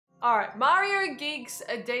Alright, Mario geeks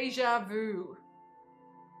a deja vu.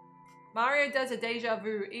 Mario does a deja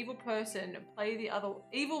vu. Evil person, play the other.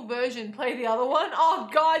 Evil version, play the other one. Oh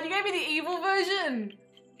god, you gave me the evil version.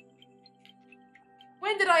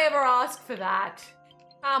 When did I ever ask for that?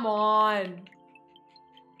 Come on.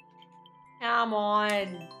 Come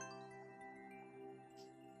on.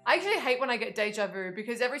 I actually hate when I get deja vu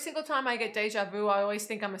because every single time I get deja vu, I always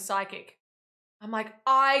think I'm a psychic. I'm like,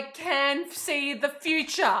 I can see the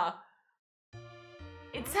future.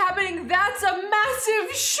 It's happening. That's a massive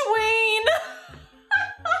schween.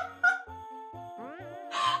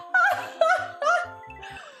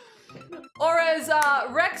 Or as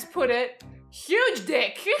Rex put it, huge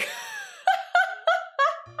dick.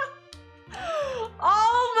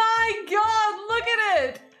 Oh my god, look at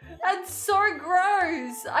it. That's so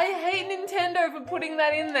gross. I hate Nintendo for putting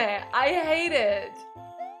that in there. I hate it.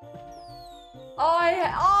 I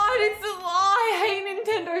hate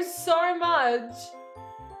Nintendo so much.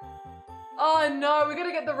 Oh no, we're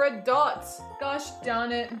gonna get the red dots. Gosh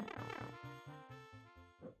darn it.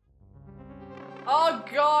 Oh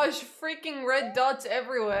gosh, freaking red dots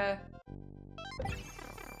everywhere.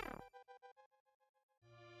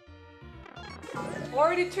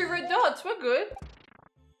 Already 2 red dots, we're good.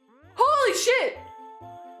 Holy shit!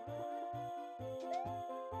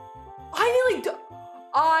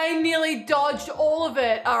 I nearly dodged all of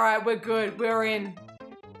it. All right, we're good. We're in.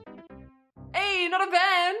 Hey, not a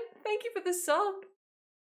ban. Thank you for the sub.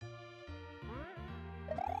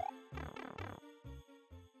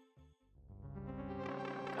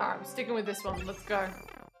 All right, I'm sticking with this one. Let's go.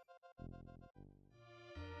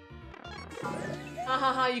 Ha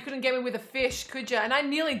ha ha, you couldn't get me with a fish, could you? And I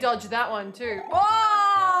nearly dodged that one too. Oh!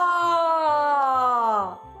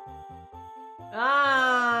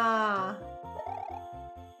 Ah!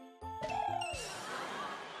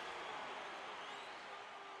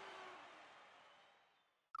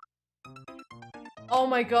 Oh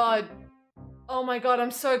my god. Oh my god,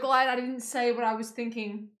 I'm so glad I didn't say what I was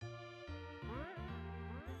thinking.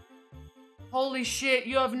 Holy shit,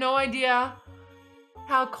 you have no idea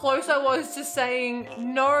how close I was to saying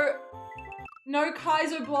no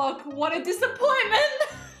Kaiser block. What a disappointment.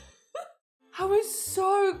 I was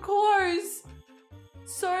so close.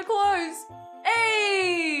 So close.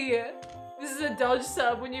 Hey! This is a dodge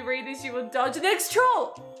sub. When you read this, you will dodge the next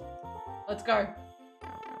troll. Let's go.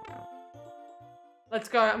 Let's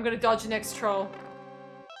go. I'm gonna dodge the next troll.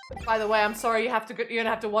 By the way, I'm sorry you're gonna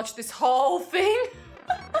have to watch this whole thing.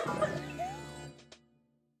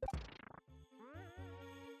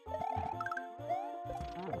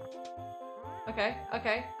 Okay,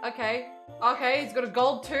 okay, okay. Okay, he's got a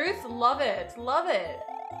gold tooth. Love it, love it.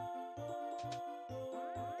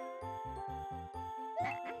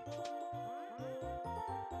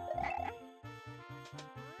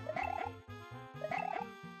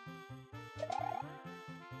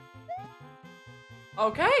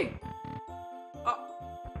 Okay.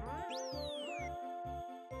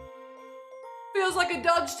 Feels like a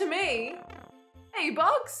dodge to me. Hey,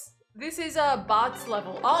 Bugs. This is Bart's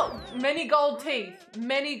level. Oh, many gold teeth.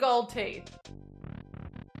 Many gold teeth.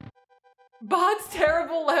 Bart's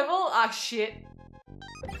terrible level? Ah, shit.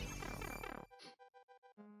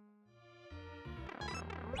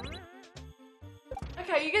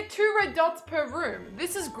 Okay, you get 2 red dots per room.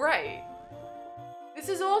 This is great. This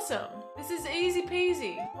is awesome. This is easy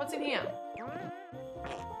peasy. What's in here?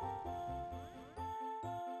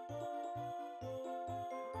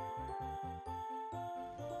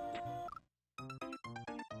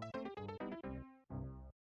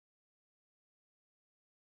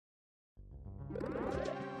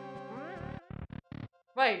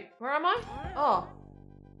 Wait, where am I? Oh.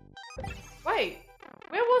 Wait,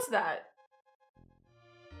 where was that?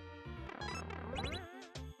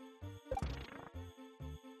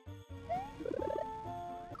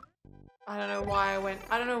 I don't know why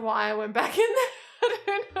I went back in there. I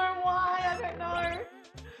don't know why, I don't know.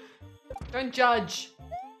 Don't judge.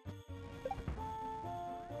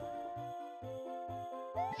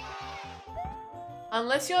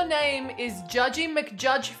 Unless your name is Judgy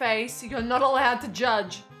McJudgeface, you're not allowed to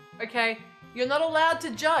judge. Okay? You're not allowed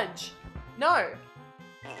to judge. No.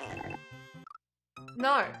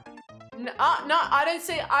 No. No, I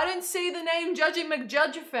don't see the name Judgy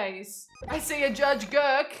McJudgeface. I see a Judge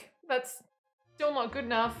Gurk. That's still not good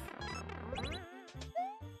enough.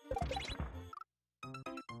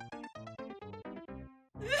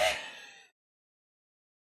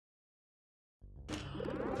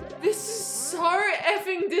 This is so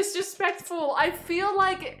effing disrespectful. I feel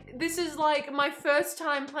like this is like my first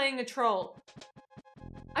time playing a troll.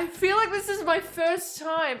 I feel like this is my first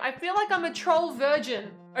time. I feel like I'm a troll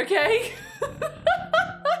virgin, okay?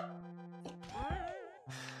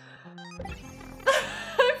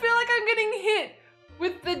 I feel like I'm getting hit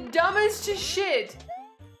with the dumbest shit.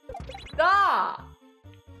 Ah!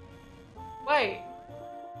 Wait.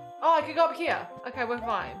 Oh, I could go up here. Okay, we're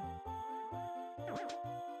fine.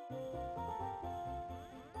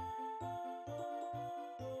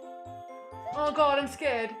 Oh god, I'm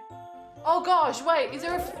scared. Oh gosh, wait, is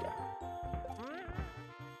there a...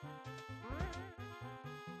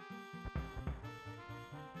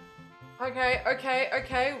 Okay.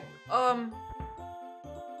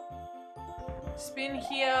 Spin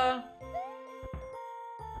here.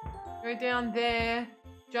 Go down there.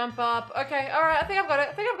 Jump up. Okay, alright, I think I've got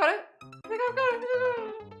it.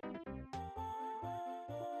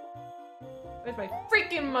 Where's my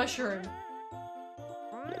freaking mushroom?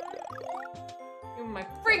 Give me my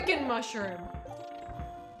freaking mushroom.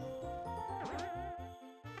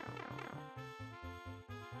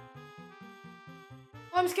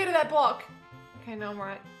 Oh, I'm scared of that block. Okay, no, I'm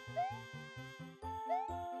right.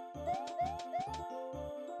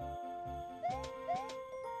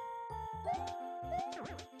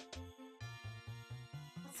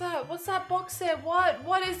 What's that? What's that box there?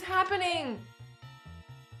 What is happening?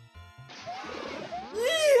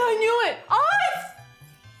 I knew it! Oh!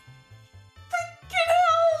 Freaking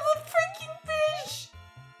hell! The freaking fish!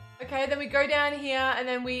 Okay, then we go down here and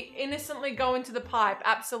then we innocently go into the pipe.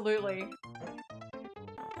 Absolutely.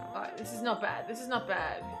 Alright, this is not bad.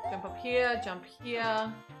 Jump up here, jump here.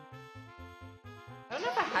 I don't know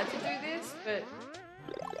if I had to do this, but...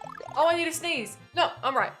 Oh, I need a sneeze. No,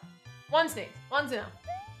 I'm right. One sneeze. One's enough.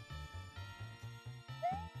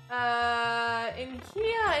 In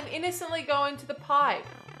here and innocently go into the pipe.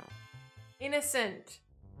 Innocent.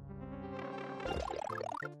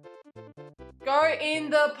 Go in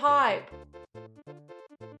the pipe.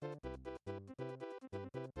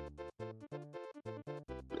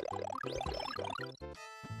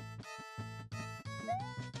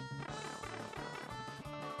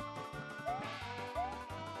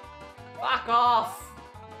 Fuck off.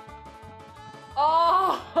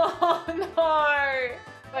 Oh, no.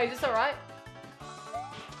 Wait, is this alright?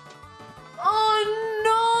 Oh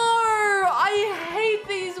no! I hate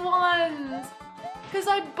these ones! Because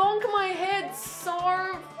I bonk my head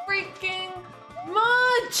so freaking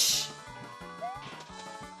much!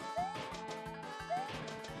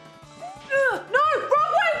 Ugh, no!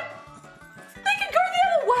 Wrong way! They can go the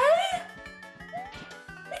other way!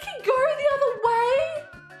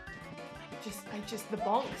 The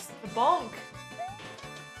bonks. The bonk.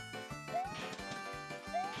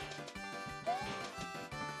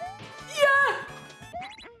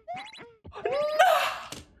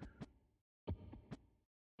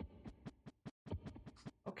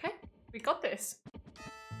 We got this.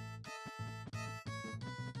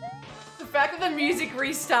 The fact that the music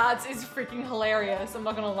restarts is freaking hilarious, I'm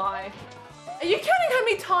not gonna lie. Are you counting how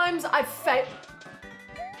many times I've failed?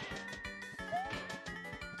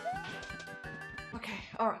 Okay,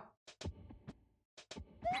 alright.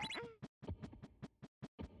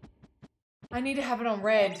 I need to have it on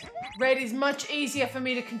red. Red is much easier for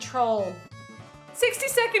me to control.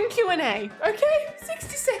 60-second Q&A, okay?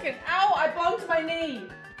 60-second. Ow, I bonked my knee.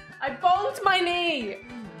 I bonked my knee.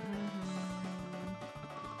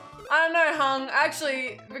 I don't know, Hung.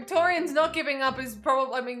 Actually, Victorians not giving up is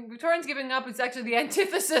probably, I mean, Victorians giving up is actually the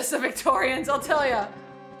antithesis of Victorians, I'll tell ya.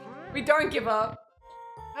 We don't give up.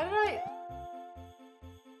 How did I?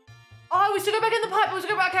 Oh, we should go back in the pipe. We should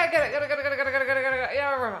go back. Okay, get it. Got it. Yeah,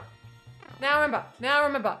 I remember. Now I remember. Now I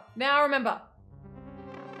remember. Now I remember.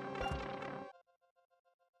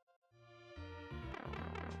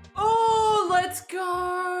 Oh, let's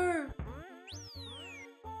go.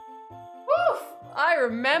 Woof. I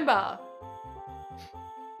remember.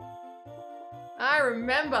 I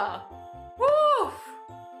remember. Woof.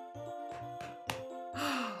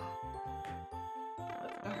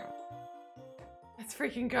 Let's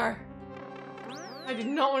freaking go. I did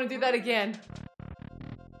not want to do that again.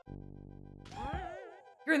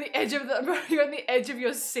 You're on the edge of you're on the edge of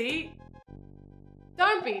your seat.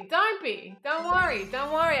 Don't be. Don't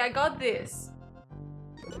worry, I got this.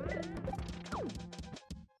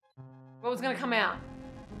 What was gonna come out?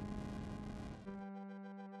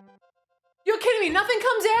 You're kidding me, nothing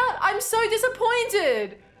comes out? I'm so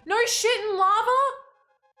disappointed. No shit in lava?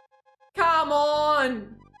 Come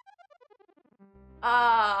on.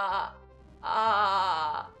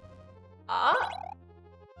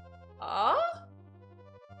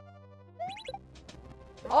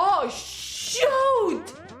 Oh,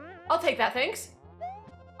 shoot! I'll take that, thanks.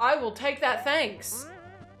 I will take that, thanks.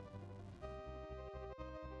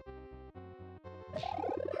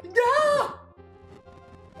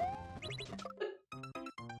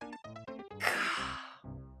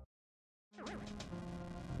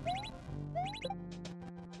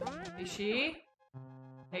 Fishy.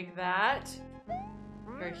 Take that.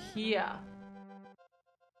 Go here.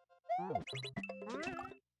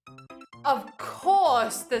 Of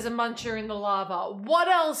course there's a muncher in the lava. What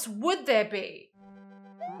else would there be?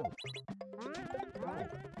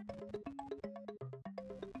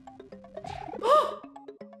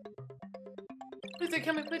 Please don't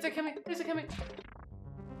kill me, please don't kill me, please don't kill me.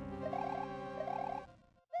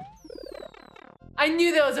 I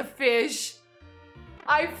knew there was a fish.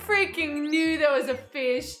 I freaking knew there was a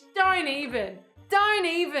fish. Don't even. Don't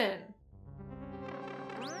even.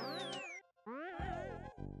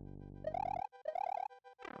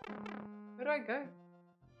 Where do I go?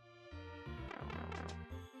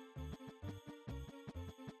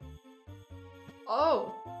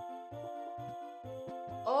 Oh.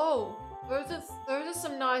 Oh. Those are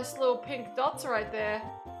some nice little pink dots right there.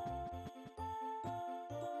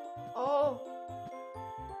 Oh.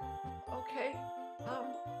 Okay.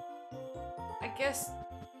 I guess.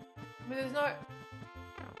 I mean, there's no.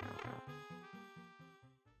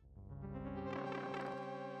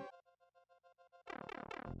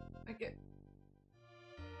 I get.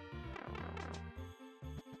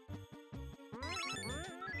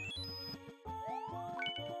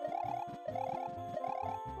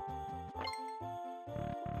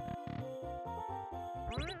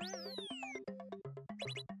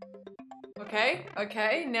 Okay,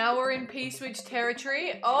 okay, now we're in P-switch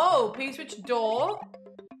territory. Oh, P-switch door.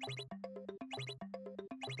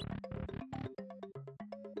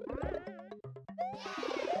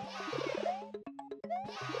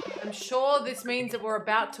 I'm sure this means that we're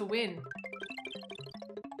about to win.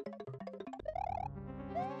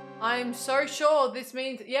 I'm so sure this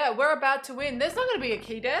means, yeah, we're about to win. There's not going to be a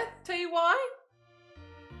key death. Tell you why?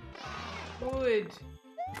 Good.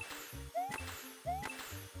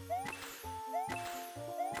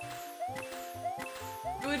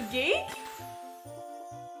 Good geek?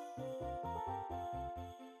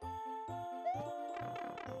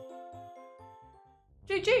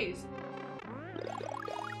 GG's.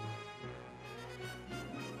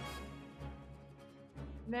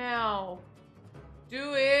 Now,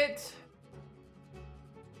 do it.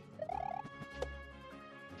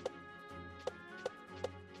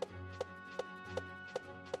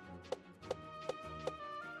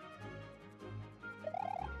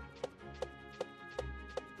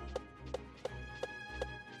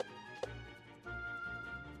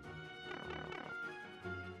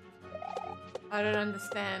 I don't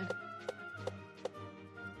understand.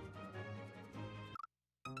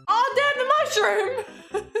 Oh, damn, the mushroom!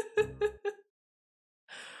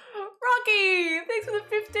 Rocky, thanks for the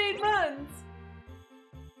 15 months.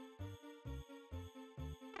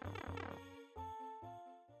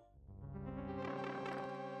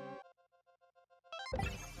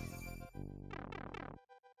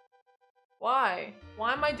 Why?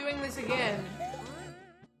 Why am I doing this again?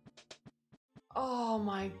 Oh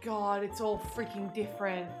my god, it's all freaking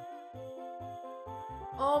different.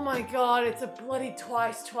 Oh my god, it's a bloody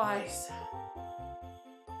twice.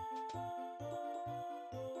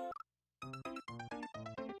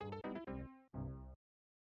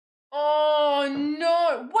 Oh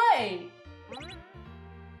no, wait!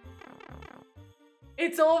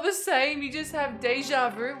 It's all the same, you just have deja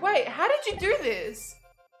vu. Wait, how did you do this?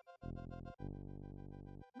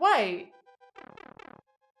 Wait.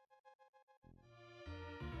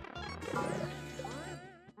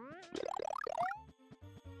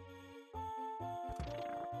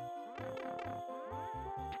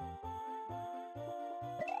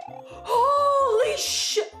 Holy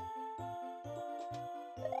shit!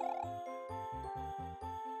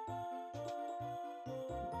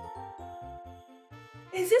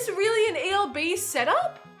 Is this really an ELB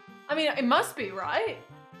setup? I mean, it must be, right?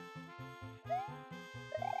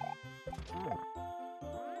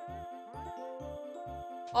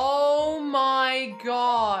 Oh my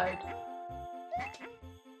god.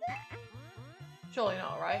 Surely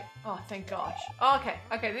not, right? Oh, thank gosh. Oh, okay,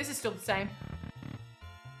 okay, this is still the same.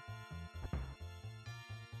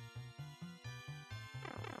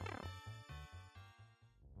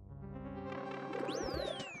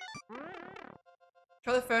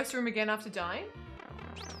 Try the first room again after dying?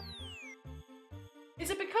 Is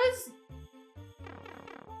it because...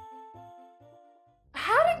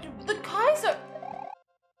 How did the Kaiser...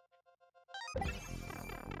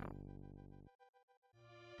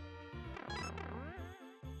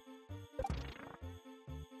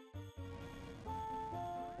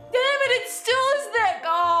 Damn it, it still is there!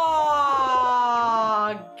 Oh,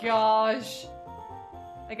 gosh.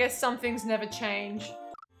 I guess some things never change.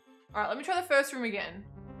 Alright, let me try the first room again.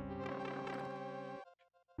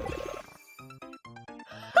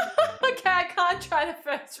 can't try the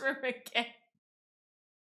first room again.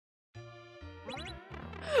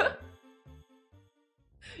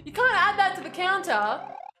 You can't add that to the counter.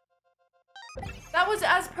 That was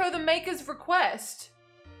as per the maker's request,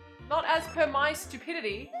 not as per my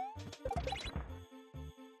stupidity.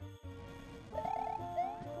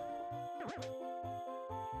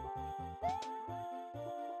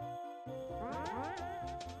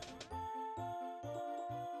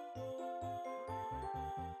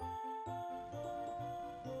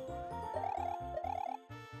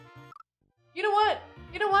 You know what?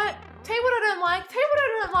 You know what? Tell you what I don't like. Tell you what I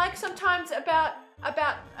don't like sometimes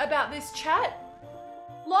about this chat.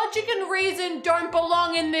 Logic and reason don't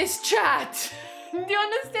belong in this chat. Do you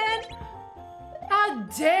understand? How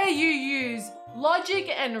dare you use logic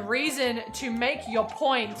and reason to make your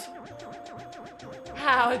point?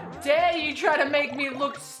 How dare you try to make me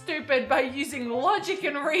look stupid by using logic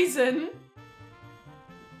and reason?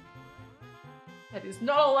 That is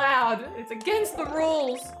not allowed. It's against the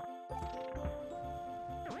rules.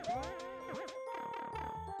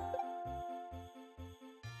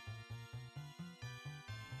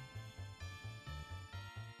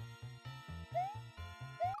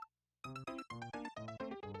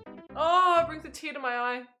 Oh, it brings a tear to my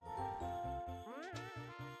eye.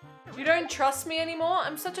 You don't trust me anymore?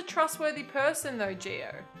 I'm such a trustworthy person though,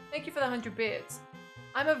 Geo. Thank you for the 100 bits.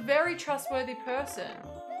 I'm a very trustworthy person.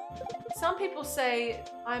 Some people say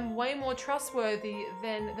I'm way more trustworthy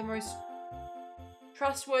than the most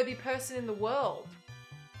trustworthy person in the world.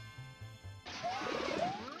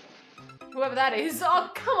 Whoever that is. Oh,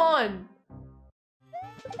 come on.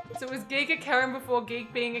 So was Geek a Karen before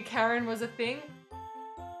Geek being a Karen was a thing?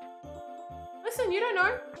 Listen, you don't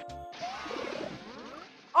know.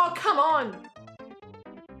 Oh, come on.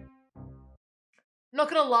 Not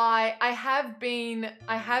gonna lie, I have been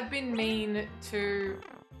mean to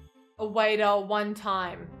a waiter one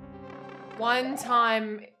time. One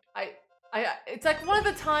time, it's like one of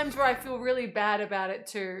the times where I feel really bad about it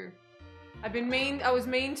too. I was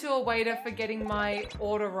mean to a waiter for getting my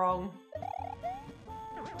order wrong.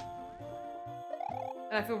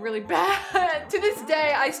 And I feel really bad. To this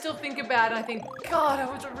day, I still think about it and I think, God, I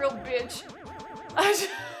was a real bitch.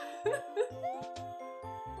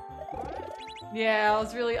 Yeah, I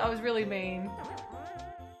was really mean.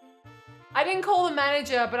 I didn't call the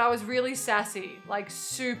manager, but I was really sassy, like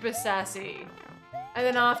super sassy. And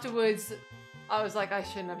then afterwards, I was like, I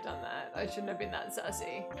shouldn't have done that. I shouldn't have been that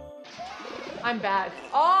sassy. I'm bad.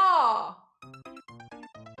 Oh!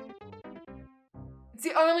 It's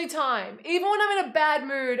the only time. Even when I'm in a bad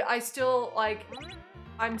mood, I'm still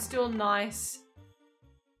nice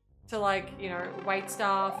to, like, you know, wait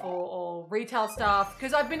staff or retail staff.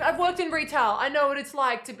 Because I've worked in retail. I know what it's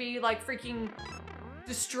like to be like freaking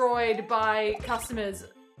destroyed by customers.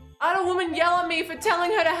 I had a woman yell at me for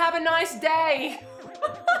telling her to have a nice day.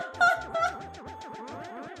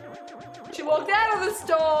 She walked out of the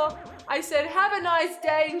store. I said, have a nice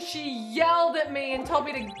day, and she yelled at me and told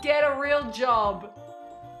me to get a real job.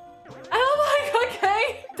 And I'm like,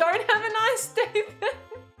 okay, don't have a nice day then.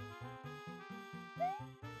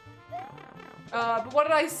 But what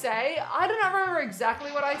did I say? I don't remember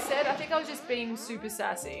exactly what I said. I think I was just being super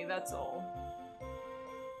sassy, that's all.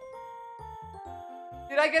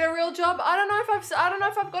 Did I get a real job? I don't know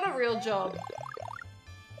if I've got a real job.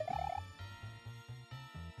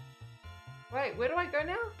 Wait, where do I go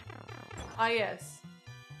now? Ah, yes.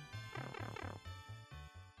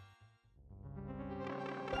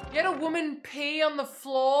 You had a woman pee on the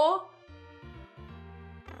floor?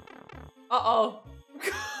 Uh-oh.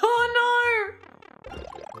 Oh no!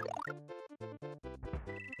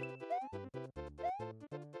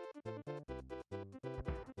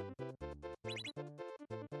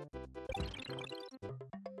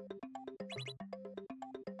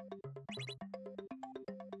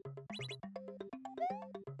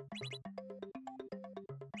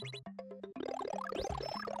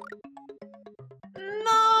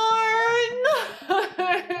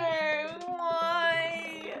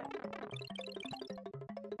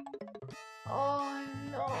 Oh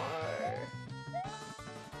no.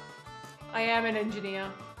 I am an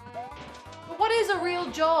engineer. But what is a real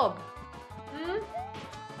job? Hmm?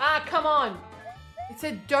 Ah, come on. It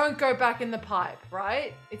said don't go back in the pipe,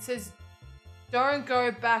 right? It says don't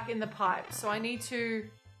go back in the pipe. So I need to...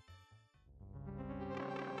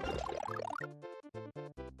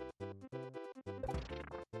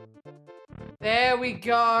 There we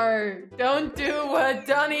go. Don't do what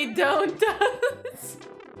Donny don't does.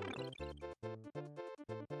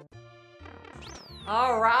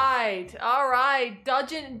 All right.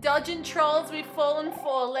 Dodging trolls, we fallen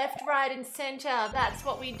for, left, right, and center. That's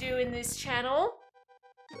what we do in this channel.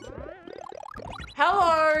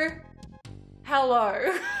 Hello.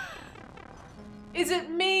 Hello. Is it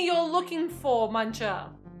me you're looking for, Muncher?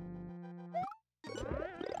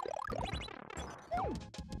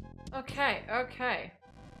 Okay, okay.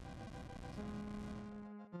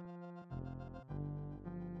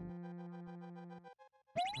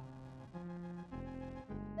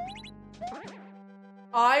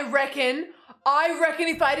 I reckon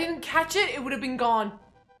if I didn't catch it, it would have been gone.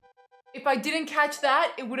 If I didn't catch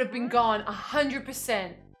that, it would have been gone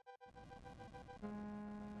 100%.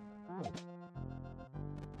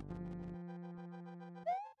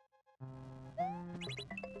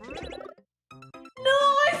 No,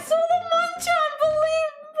 I saw the Munchan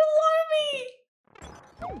below me.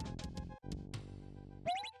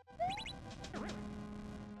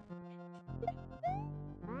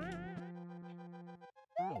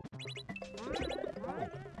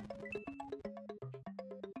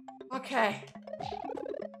 Okay.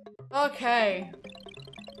 Okay.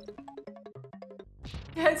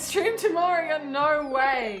 Can't stream tomorrow, no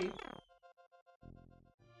way.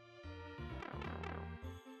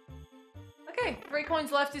 Okay, 3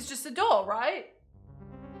 coins left is just a door, right?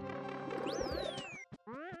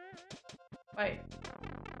 Wait.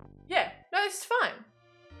 Yeah, no, this is fine.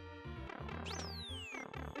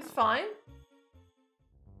 It's fine.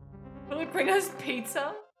 Will it bring us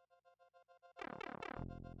pizza?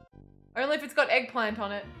 Only if it's got eggplant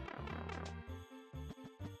on it.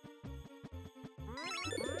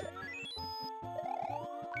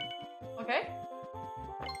 Okay.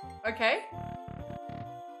 Okay.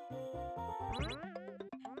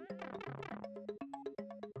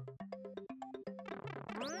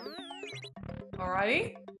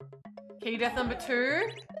 Alrighty. Key death number 2.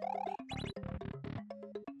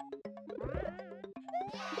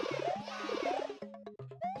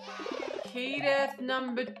 Key death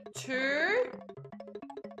number 2.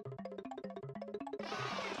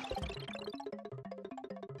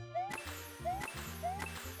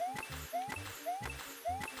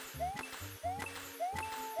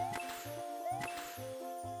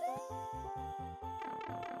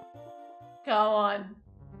 Go on.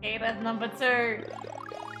 Key death number 2.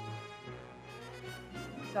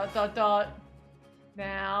 Dot dot dot.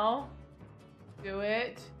 Now. Do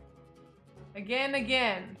it. Again.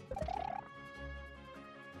 Again.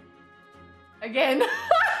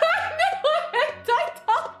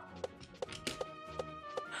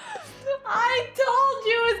 I told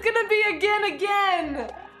you it was gonna be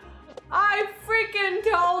again. I freaking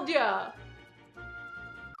told ya.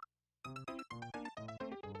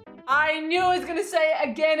 I knew I was gonna say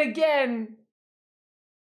again.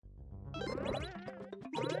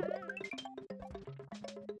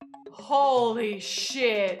 Holy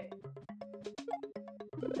shit.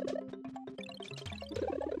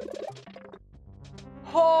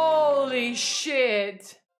 Holy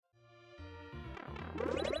shit.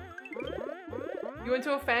 You went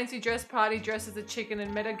to a fancy dress party dressed as a chicken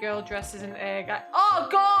and met a girl dressed as an egg. Oh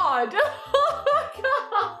God!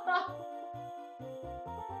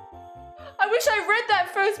 I wish I read that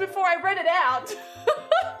first before I read it out.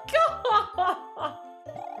 God!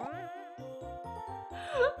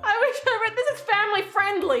 I wish I read this. Is family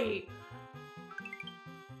friendly.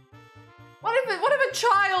 What if a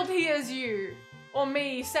child hears you or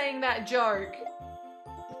me saying that joke?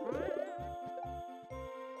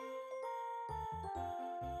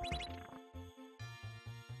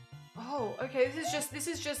 Oh, okay. This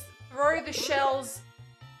is just throw the shells,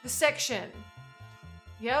 the section.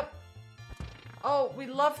 Yep. Oh, we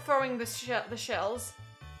love throwing the shells.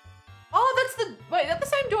 Oh, that's the wait. Is that the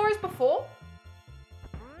same door as before?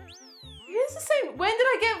 It is the same. When did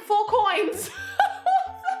I get 4 coins?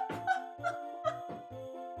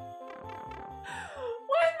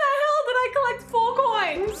 When the hell did I collect 4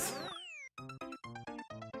 coins?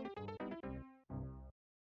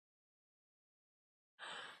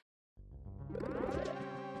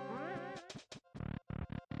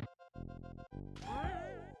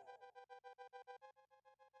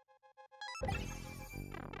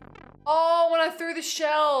 Oh, when I threw the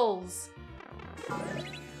shells.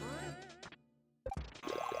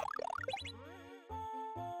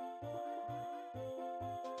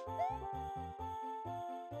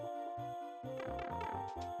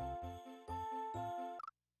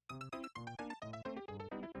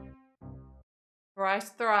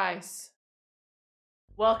 Thrice.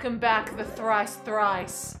 Welcome back, the thrice.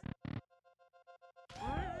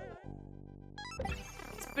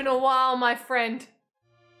 It's been a while, my friend.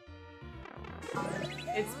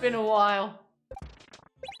 It's been a while.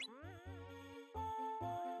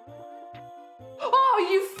 Oh,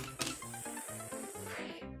 you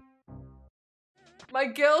My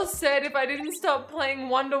girl said if I didn't stop playing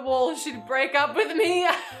Wonderwall, she'd break up with me.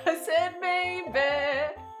 I said maybe.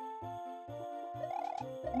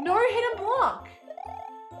 No hidden block.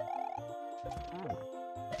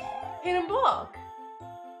 Hidden block.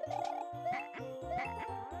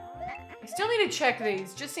 I still need to check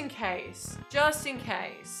these just in case. Just in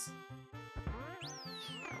case.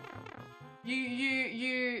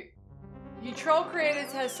 You troll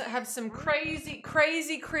creators have some crazy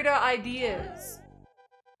critter ideas.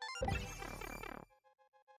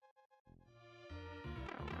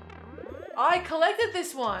 I collected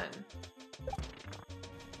this one.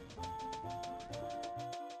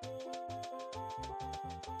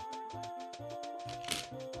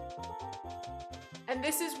 And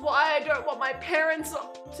this is why I don't want my parents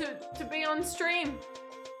to be on stream.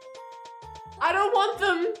 I don't want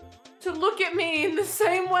them to look at me in the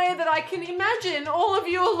same way that I can imagine all of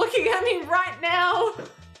you are looking at me right now.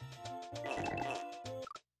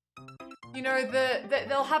 You know,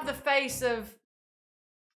 they'll have the face of,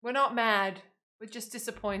 we're not mad, we're just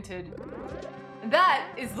disappointed. And that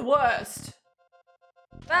is the worst.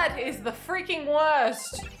 That is the freaking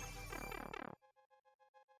worst.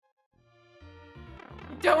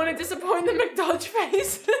 You don't want to disappoint the McDodge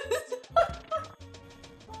faces.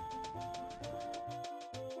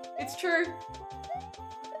 It's true.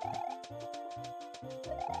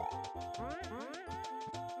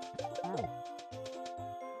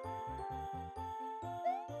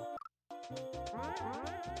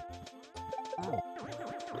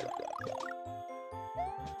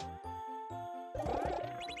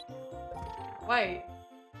 Wait.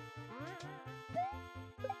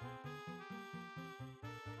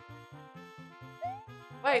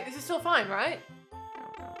 Wait, this is still fine, right?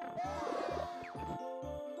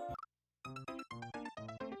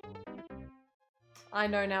 I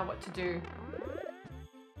know now what to do.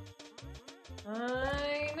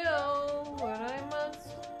 I know what I must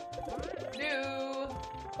do.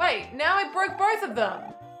 Wait, now I broke both of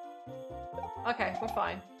them. Okay, we're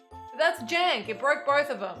fine. But that's jank, it broke both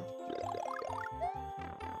of them.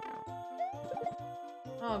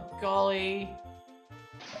 Oh, golly.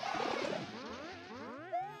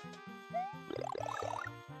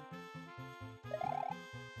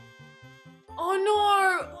 Oh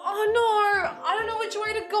no! Oh no! I don't know which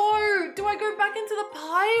way to go! Do I go back into the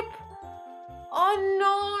pipe? Oh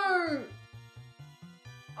no!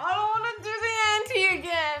 I don't want to do the ante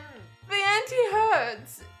again! The ante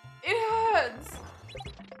hurts! It hurts!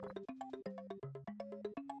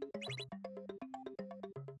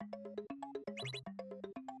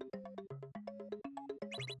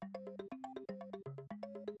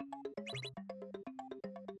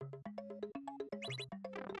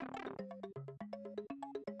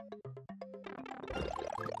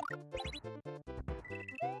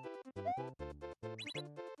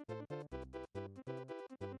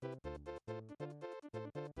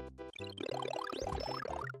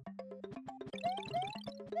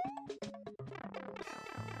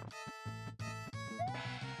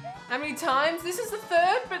 How many times? This is the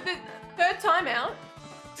third, but the third time out.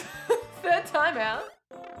 Third time out.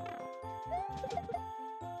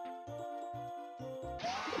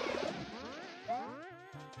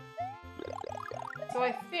 So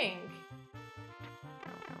I think.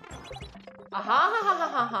 Aha ha ha ha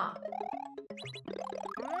ha ha.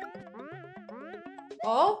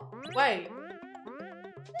 Oh, wait.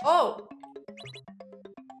 Oh.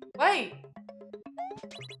 Wait.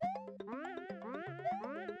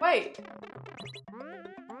 Wait.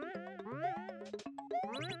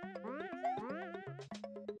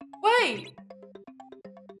 Wait.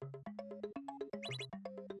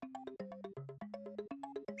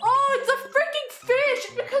 Oh, it's a freaking fish!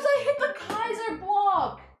 It's because I hit the Kaiser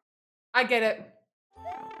block! I get it.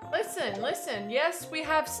 Listen, listen. Yes, we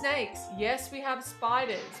have snakes. Yes, we have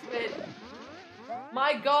spiders. But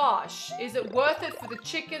my gosh, is it worth it for the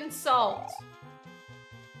chicken salt?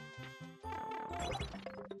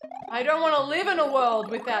 I don't want to live in a world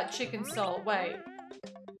without chicken salt. Wait.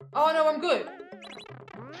 Oh no, I'm good.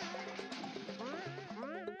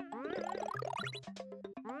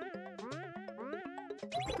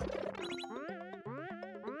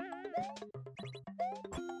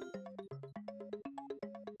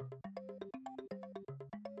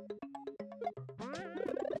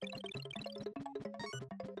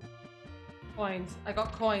 Coins. I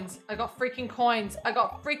got coins. I got freaking coins. I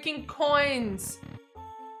got freaking coins.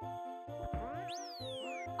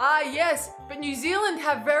 Ah, yes, but New Zealand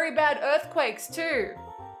have very bad earthquakes too.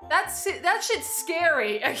 That shit's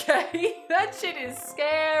scary, okay? That shit is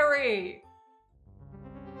scary.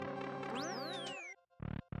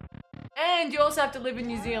 And you also have to live in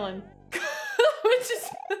New Zealand. Which is...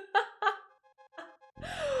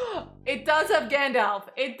 It does have Gandalf.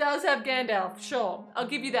 It does have Gandalf. Sure, I'll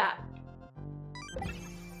give you that.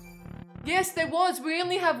 Yes, there was. We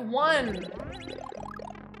only have one.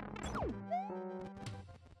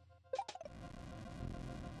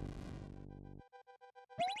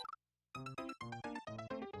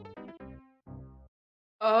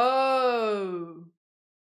 Oh.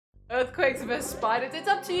 Earthquakes versus spiders. It's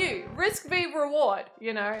up to you. Risk v reward,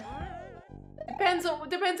 you know. Depends on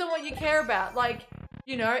what you care about. Like,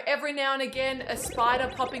 you know, every now and again a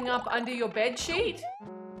spider popping up under your bed sheet.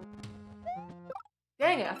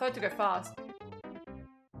 Dang it, I thought to go fast.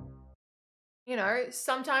 You know,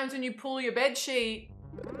 sometimes when you pull your bed sheet,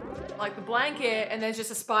 like the blanket, and there's just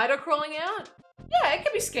a spider crawling out. Yeah, it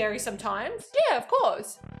can be scary sometimes. Yeah, of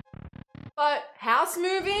course. But house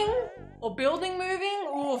moving or building moving,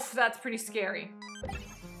 oof, that's pretty scary.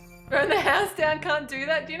 Burn the house down, can't do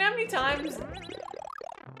that. Do you know how many times?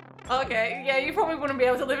 Okay, yeah, you probably wouldn't be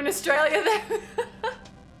able to live in Australia then.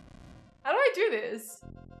 How do I do this?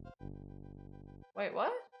 Wait,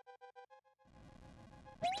 what?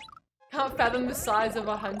 Can't fathom the size of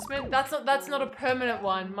a huntsman. That's not a permanent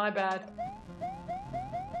one, my bad.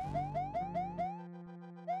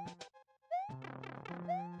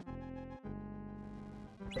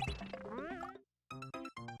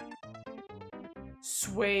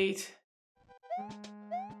 Sweet.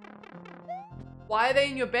 Why are they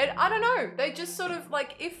in your bed? I don't know. They just sort of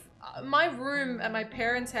like, if my room at my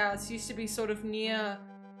parents' house used to be sort of near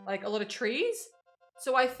like a lot of trees.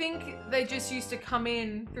 So I think they just used to come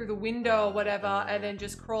in through the window or whatever and then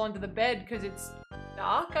just crawl under the bed because it's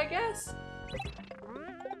dark, I guess.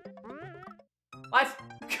 What?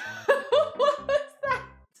 What was that?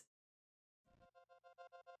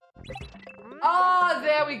 Oh,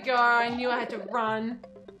 there we go. I knew I had to run.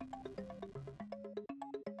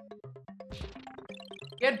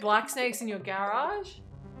 You had black snakes in your garage?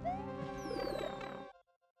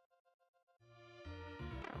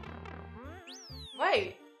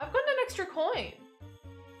 Wait, I've got an extra coin.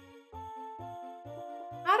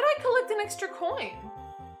 How did I collect an extra coin?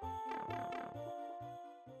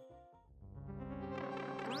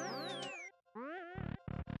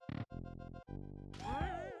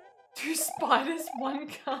 Two spiders, one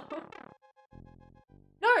cow.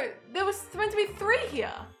 No, there was meant to be 3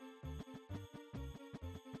 here.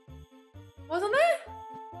 Wasn't there?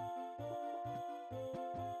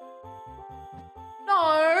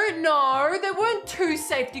 No, there weren't 2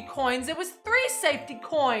 safety coins. There was 3 safety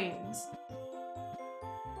coins.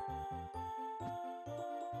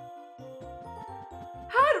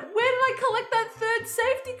 Where did I collect that 3rd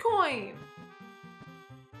safety coin?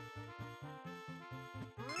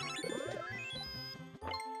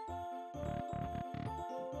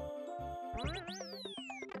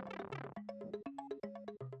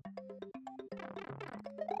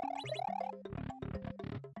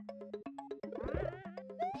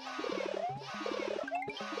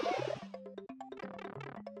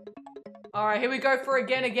 All right, here we go for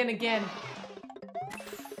again. Again.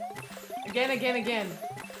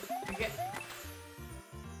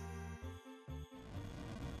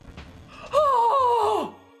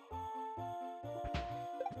 Oh!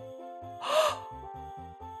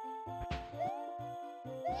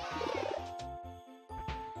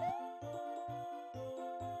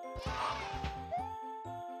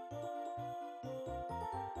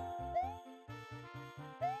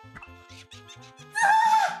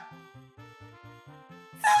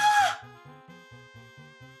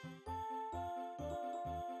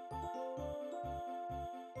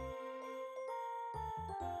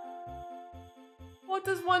 What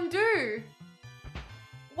does one do?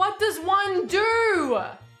 What does one do?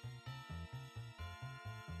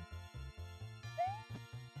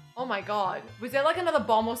 Oh my god. Was there like another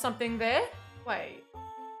bomb or something there? Wait.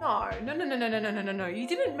 No. You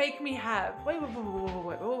didn't make me have. Wait.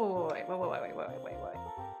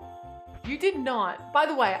 You did not. By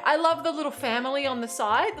the way, I love the little family on the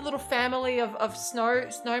side. The little family of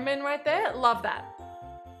snowmen right there. Love that.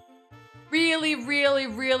 Really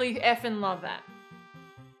effing love that.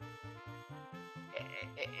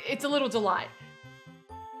 It's a little delight.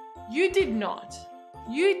 You did not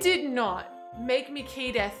make me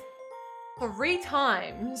key death 3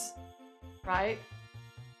 times, right?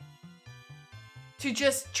 To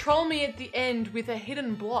just troll me at the end with a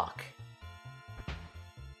hidden block.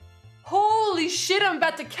 Holy shit, I'm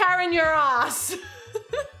about to Karen your ass.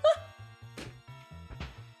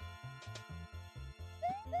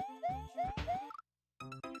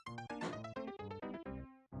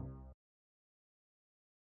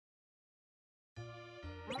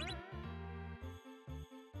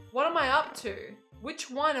 What am I up to? Which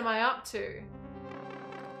one am I up to?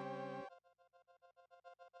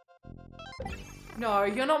 No,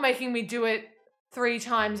 you're not making me do it 3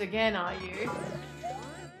 times again, are you?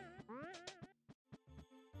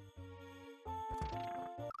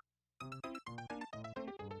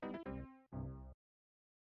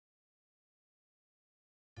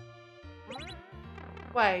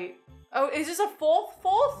 Wait. Oh, is this a fourth?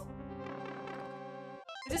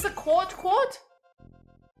 Is this a quart?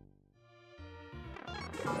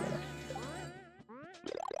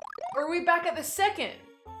 Or are we back at the second?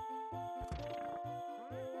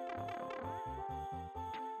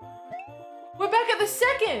 We're back at the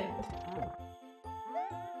second!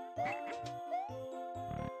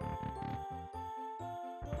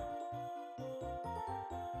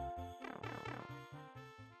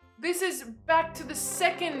 This is back to the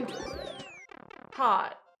second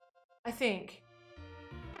part, I think.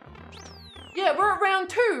 Yeah, we're at round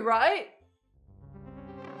 2, right?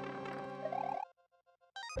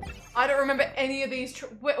 I don't remember any of these.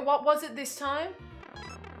 What was it this time?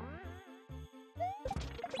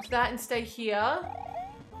 Was that and stay here?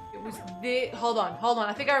 It was this. Hold on.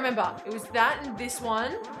 I think I remember. It was that and this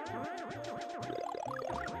one.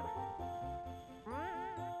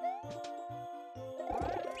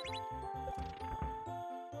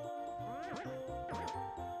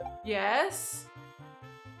 Yes.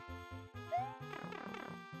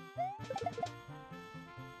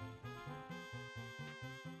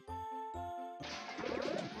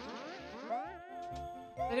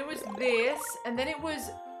 Then it was this, and then it was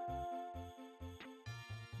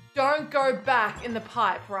don't go back in the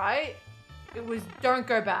pipe, right? It was don't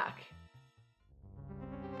go back.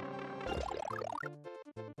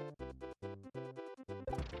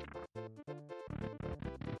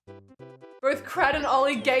 Both Crad and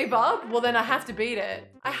Ollie gave up? Well, then I have to beat it.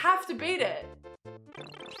 I have to beat it.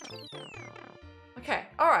 Okay,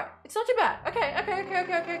 alright. It's not too bad. Okay.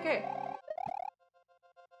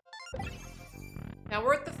 Now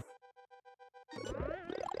we're at the...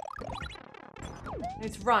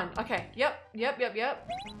 It's run. Okay, yep.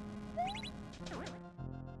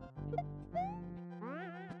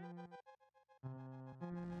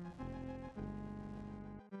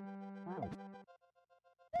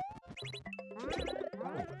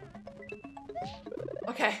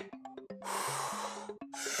 Okay.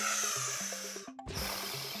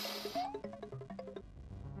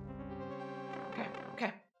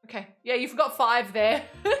 Okay. Yeah, you forgot 5 there.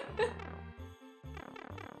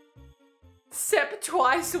 Sep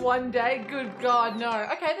twice one day. Good God, no.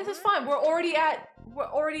 Okay, this is fine. We're already at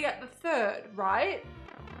the 3rd, right?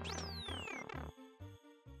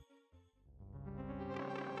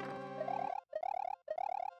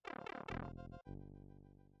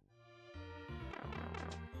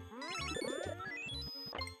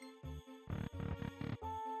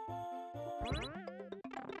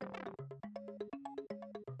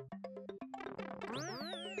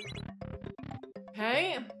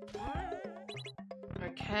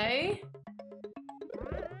 Okay.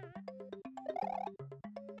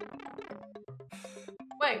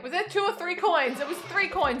 Wait, was there 2 or 3 coins? It was 3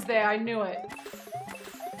 coins there, I knew it.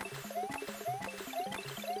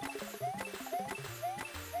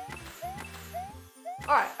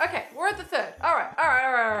 Alright, okay, we're at the 3rd.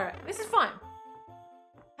 Alright. This is fine.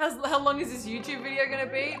 How long is this YouTube video gonna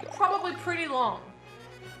be? Probably pretty long.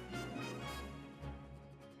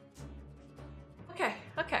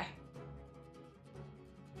 Okay.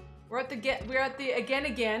 We're at the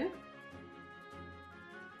again.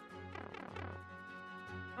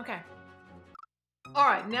 Okay.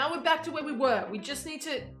 Alright, now we're back to where we were. We just need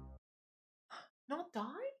to not die?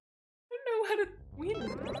 I don't know how to win.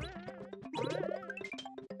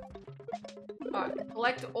 Alright,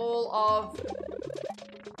 collect all of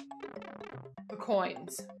the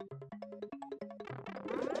coins.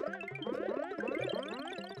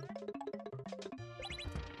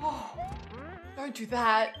 Oh, don't do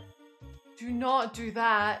that. Do not do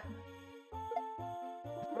that.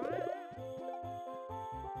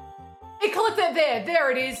 It collected there. There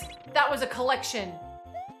it is. That was a collection.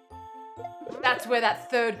 That's where that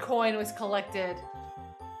 3rd coin was collected.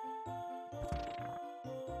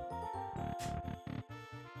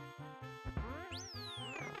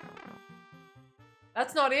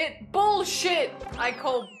 That's not it. Bullshit! I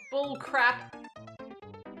call bull crap.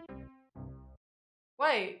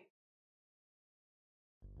 Wait.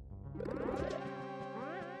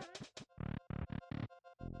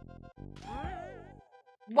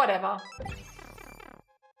 Whatever.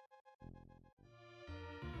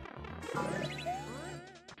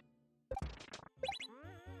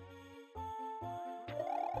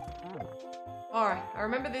 Alright, I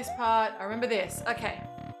remember this part. I remember this. Okay.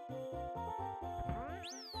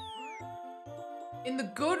 In the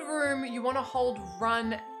good room, you want to hold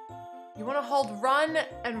run. You want to hold run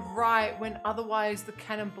and right when otherwise the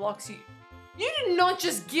cannon blocks you. You did not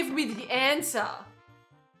just give me the answer.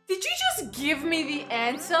 Did you just give me the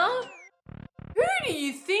answer? Who do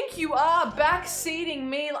you think you are backseating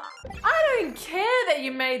me? I don't care that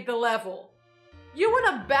you made the level. You want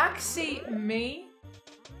to backseat me?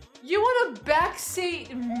 You want to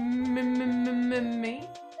backseat me?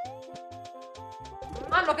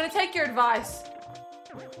 I'm not going to take your advice.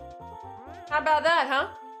 How about that, huh?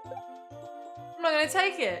 I'm not going to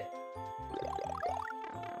take it.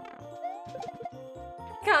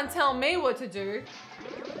 Can't tell me what to do.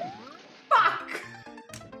 Fuck!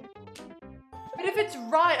 But if it's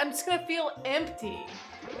right, I'm just going to feel empty.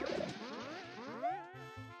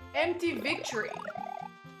 Empty victory.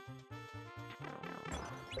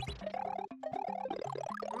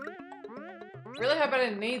 Really hope I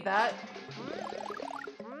didn't need that.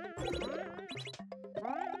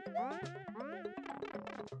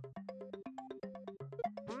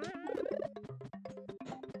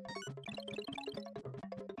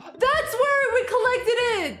 That's where we collected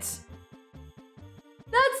it!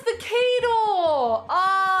 That's the key door!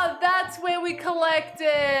 Ah, that's where we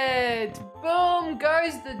collected! Boom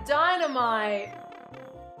goes the dynamite.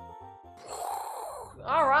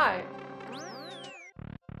 Alright.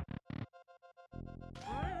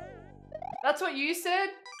 That's what you said?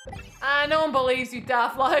 No one believes you,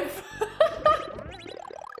 Daft Life.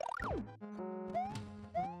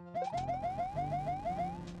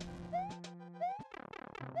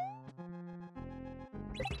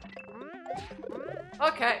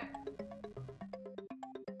 Okay.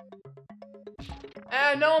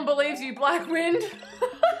 No one believes you, Black Wind.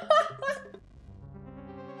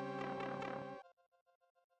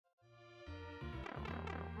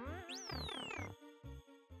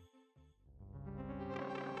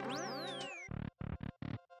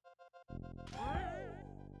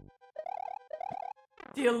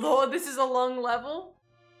 Dear Lord, this is a long level.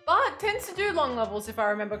 But tends to do long levels if I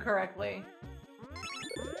remember correctly.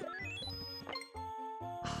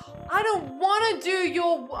 I don't want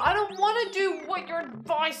to do what your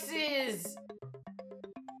advice is.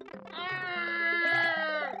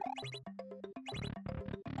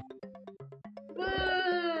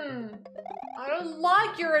 I don't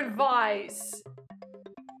like your advice.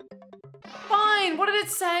 Fine, what did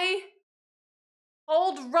it say?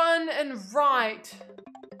 Hold, run, and right.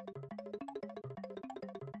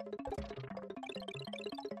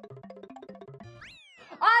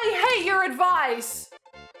 I hate your advice.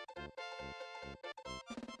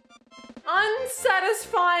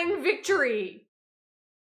 Unsatisfying victory.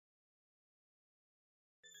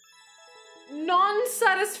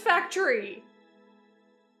 Non-satisfactory.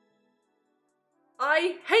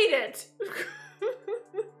 I hate it.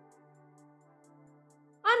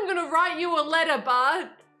 I'm gonna write you a letter, Bart.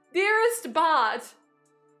 Dearest Bart.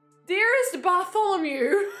 Dearest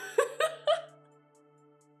Bartholomew.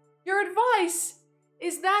 Your advice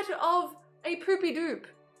is that of a poopy doop.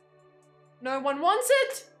 No one wants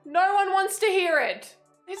it. No one wants to hear it.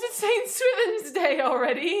 Is it St. Swithin's Day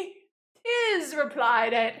already? "'Tis,"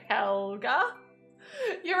 replied Aunt Helga.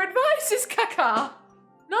 Your advice is caca.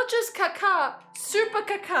 Not just caca, super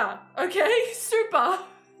caca, okay? Super.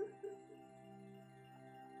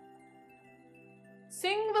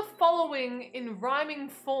 Sing the following in rhyming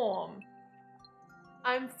form.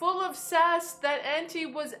 I'm full of sass, that auntie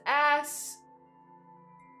was ass.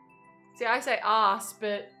 See, I say ass,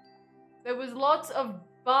 but there was lots of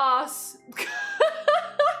bass.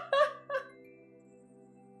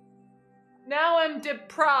 Now I'm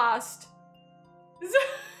depressed.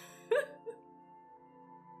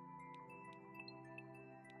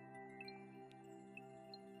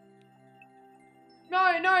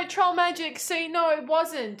 No, troll magic. See, no, it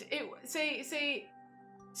wasn't. It see,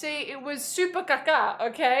 it was super caca,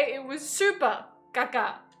 okay? It was super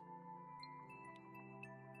caca.